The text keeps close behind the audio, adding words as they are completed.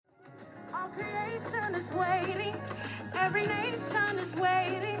Every nation is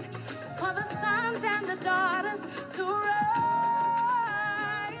waiting for the sons and the daughters to rise.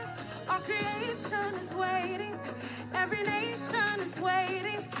 Our creation is waiting. Every nation is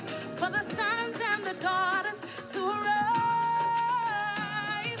waiting for the sons and the daughters to rise.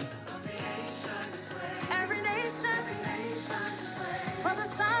 Our creation is waiting. Every nation is waiting for the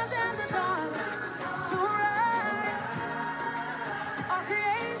sons and the daughters to rise. Our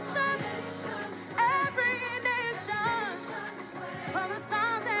creation, every nation, for the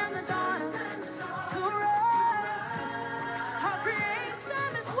sons and the daughters to rise. Our creation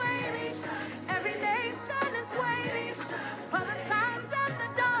is waiting. Every nation is waiting for the sons and the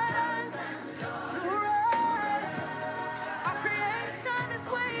daughters to rise. Our creation is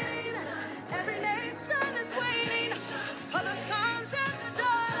waiting. Every nation is waiting for the sons and the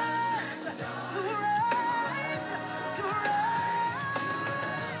daughters to rise. To rise.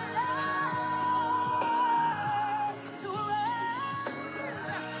 To rise.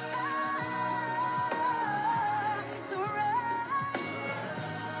 To rise.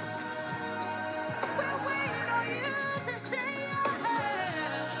 We're waiting on you to say yes.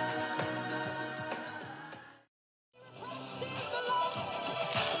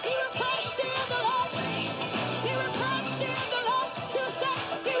 Be refreshed in the Lord. Be refreshed in the Lord. You say,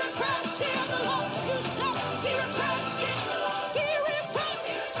 be refreshed in the Lord. You say, be refreshed in the Lord. Be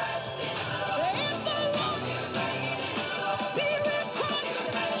refreshed in the Lord. Be refreshed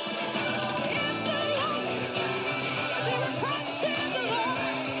in the Lord. Be refreshed in the Lord.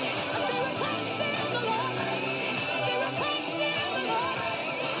 Be refreshed in the Lord. Be refreshed in the Lord.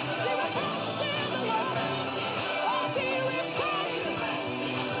 Be refreshed in the Lord. Oh, be refreshed.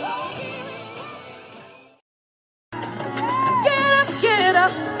 Oh, be refreshed. Get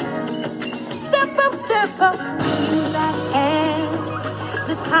up, step up, step up. Kingdom's at hand.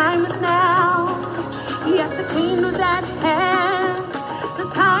 The time is now. Yes, the kingdom's at hand.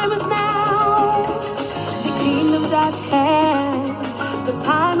 The time is now. The kingdom's at hand. The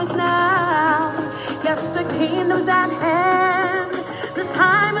time is now. Yes, the kingdom's at hand. The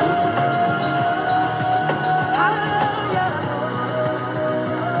time is hallelujah.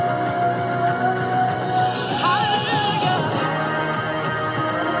 Hallelujah.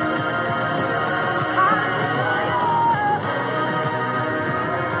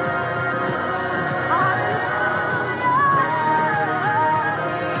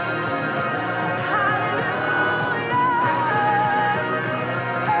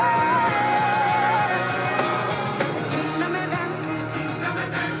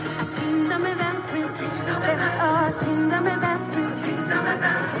 Kingdom advancement. There's a kingdom advancement.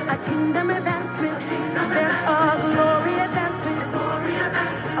 A kingdom advancement. There's a glory advancement.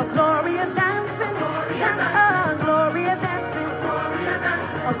 A glory advancement. There's a glory advancement.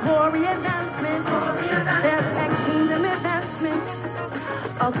 A glory advancement. There's a kingdom advancement.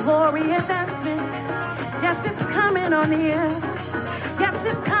 A glory advancement. Yes, it's coming on in. Yes,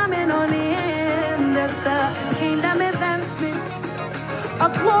 it's coming on in. There's a kingdom advancement. A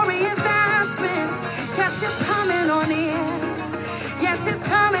glory advancement. Yes, it's coming on in. Yes, it's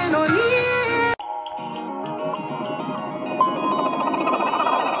coming on in.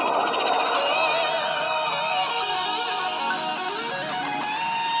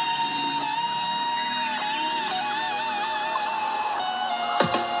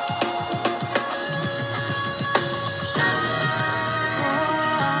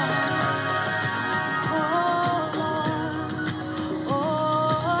 Oh, oh,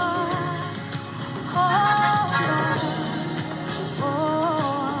 oh.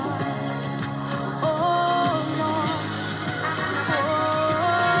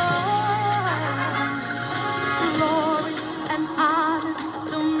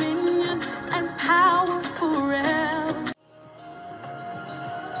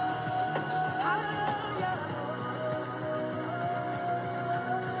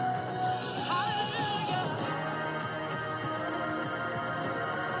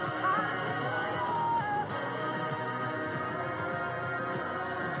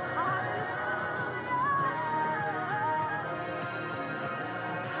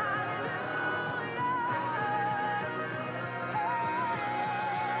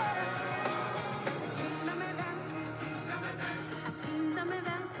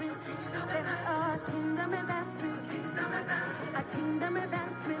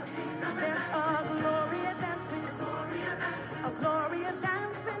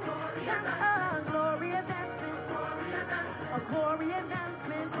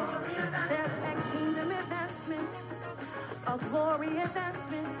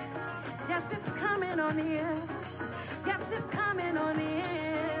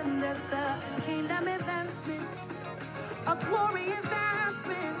 glory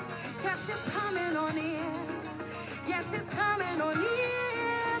advancement. Yes, it's coming on in. Yes, it's coming on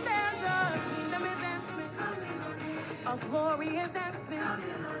in. There's a kingdom advancement, a glory advancement.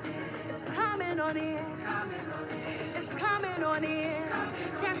 It's coming on in. It's coming on in.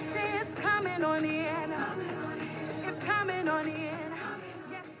 Yes, it's coming on in. It's coming on in. Yes,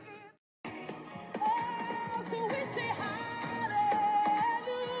 it's. Oh, so we say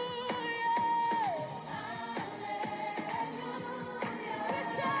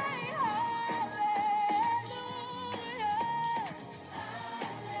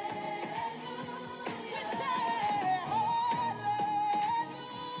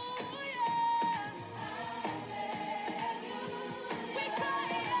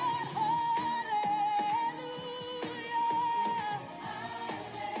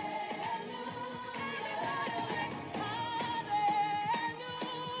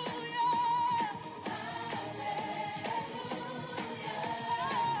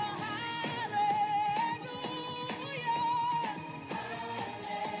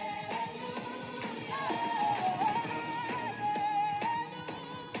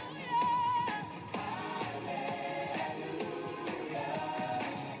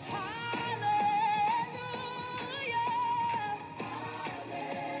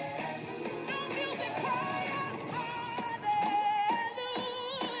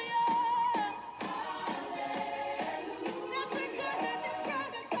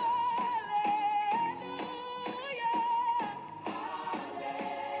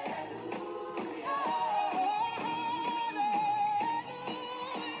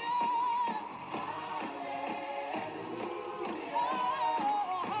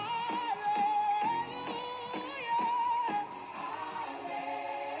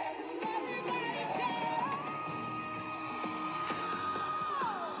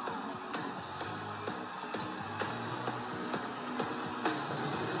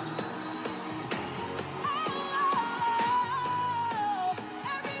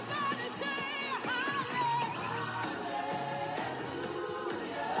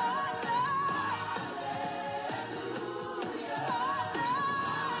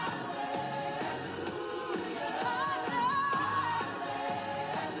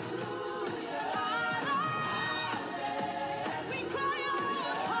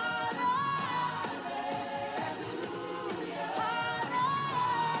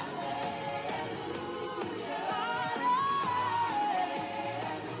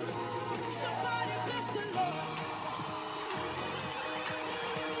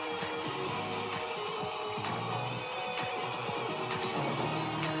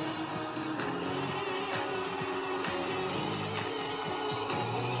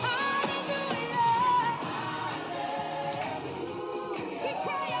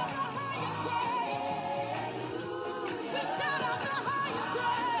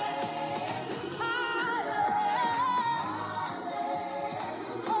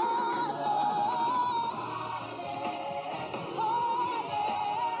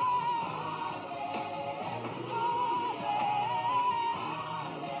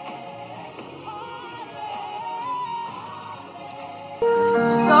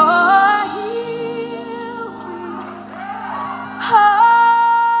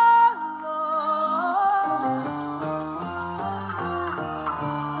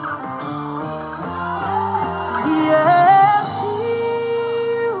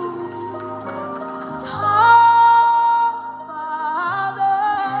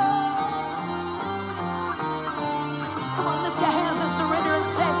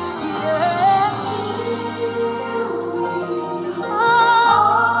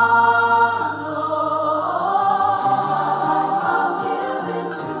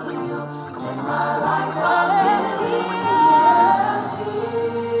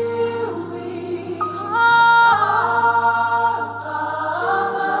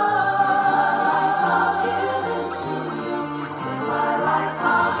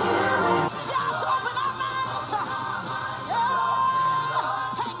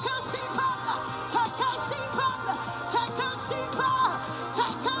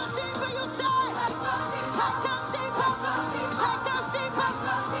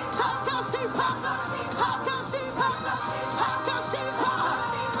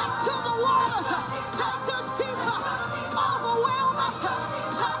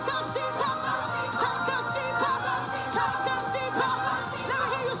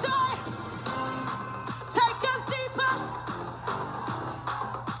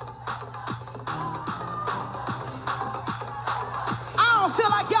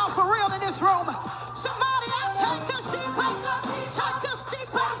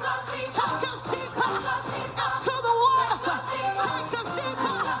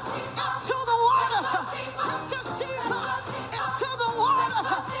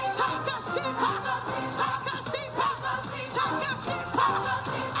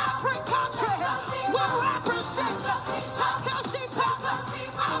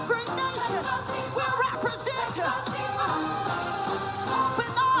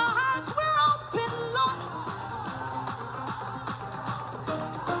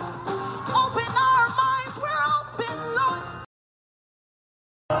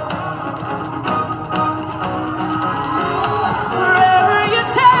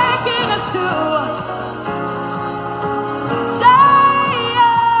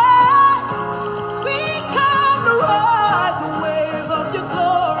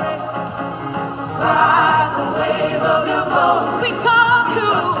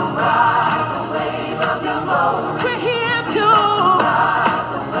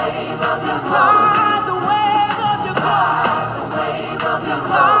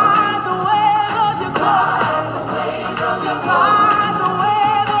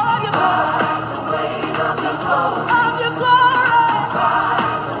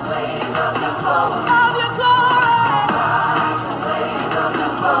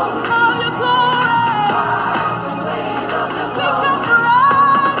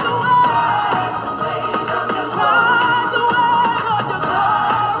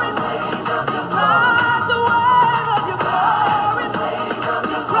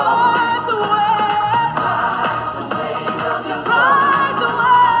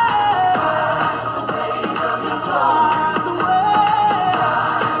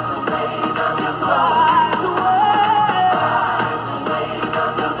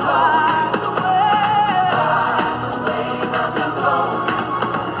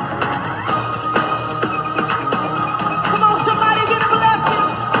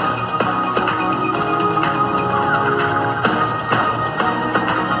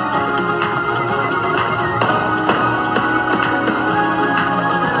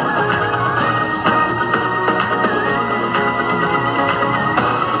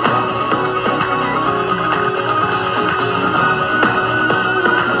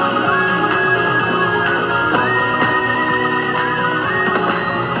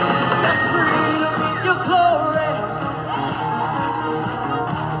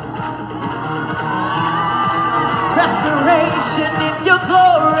restoration in your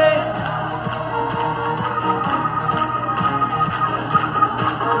glory.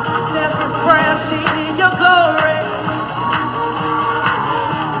 There's refreshing in your glory.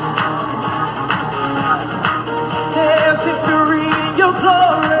 There's victory in your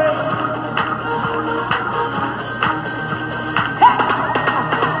glory. Hey!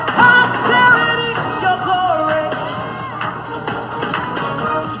 Prosperity in your glory.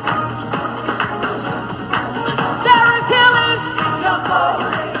 There is healing in your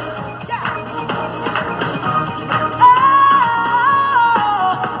glory. Yeah.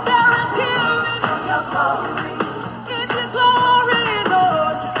 Oh, there is healing in your glory. In your glory,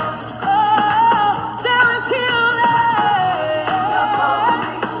 Lord. Oh, there is healing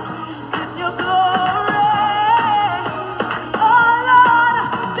in your glory. Oh, Lord,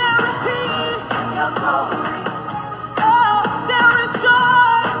 there is peace in your glory. Oh, there is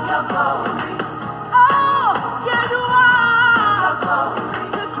joy in your glory. Oh, yeah, you are.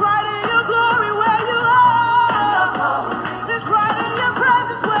 It's right in your glory where you are. It's right in your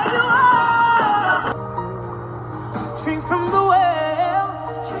presence where you are. Drink from the well.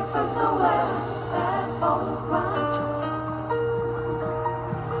 Drink from the well that won't run dry.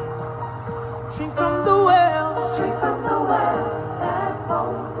 Drink from the well. Drink from the well that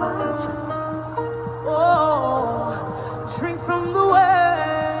won't run dry. Oh, drink from the well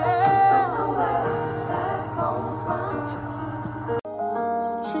that won't run dry.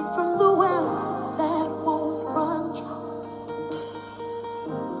 So drink from the well that won't run dry.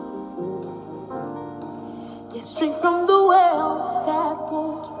 Yes, drink from the well that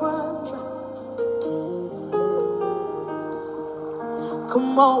won't run dry.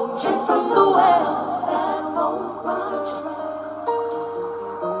 Come on, drink from the well